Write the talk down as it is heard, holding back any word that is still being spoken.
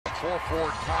4-4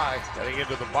 tie heading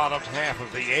into the bottom half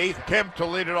of the eighth. Kemp to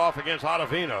lead it off against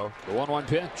Ottavino. The 1-1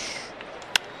 pitch.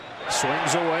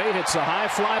 Swings away, hits a high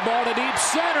fly ball to deep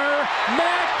center.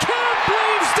 Matt Kemp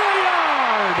leaves the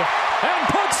yard and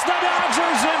puts the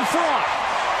Dodgers in front.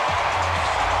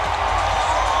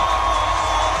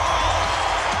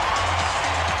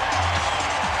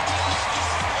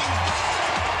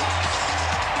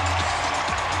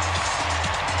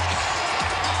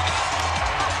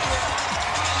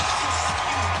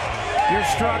 You're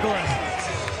struggling,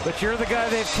 but you're the guy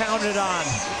they've counted on.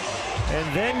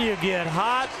 And then you get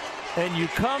hot, and you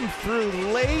come through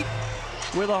late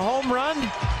with a home run.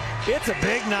 It's a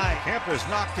big night. Kemp has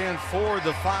knocked in 4 of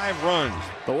the 5 runs.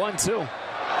 The 1-2.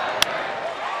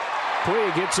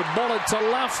 Puig hits a bullet to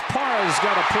left. Parra's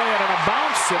got to play it on a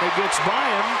bounce, and it gets by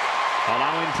him,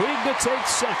 allowing Puig to take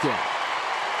second.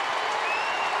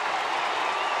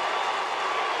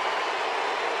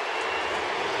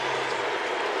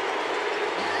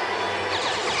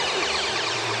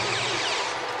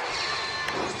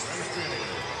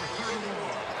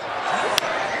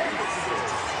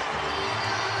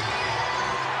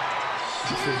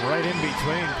 This is right in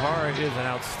between. Parra is an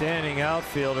outstanding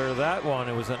outfielder. That one,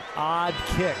 it was an odd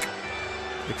kick.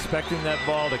 Expecting that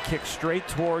ball to kick straight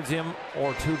towards him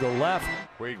or to the left.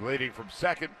 Puig leading from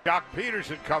second. Jock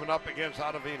Peterson coming up against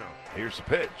Ottavino. Here's the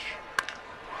pitch.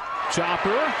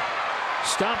 Chopper.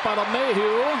 Stop by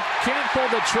LeMahieu. Can't pull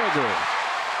the trigger.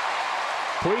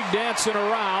 Puig dancing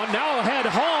around. Now head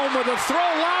home with a throw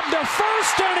lob to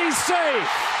first, and he's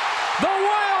safe. The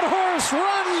Wild Horse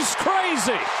runs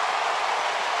crazy.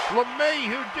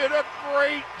 LeMahieu did a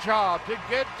great job to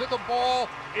get to the ball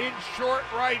in short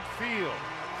right field.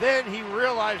 Then he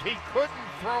realized he couldn't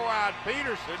throw out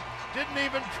Peterson, didn't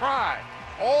even try.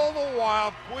 All the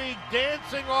while, Puig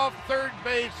dancing off third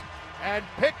base and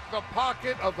picked the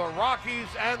pocket of the Rockies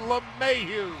and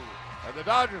LeMahieu. And the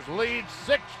Dodgers lead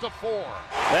 6-4.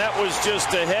 That was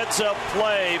just a heads-up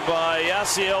play by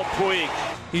Yasiel Puig.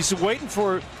 He's waiting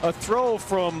for a throw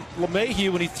from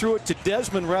LeMahieu when he threw it to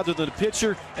Desmond rather than the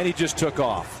pitcher, and he just took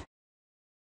off.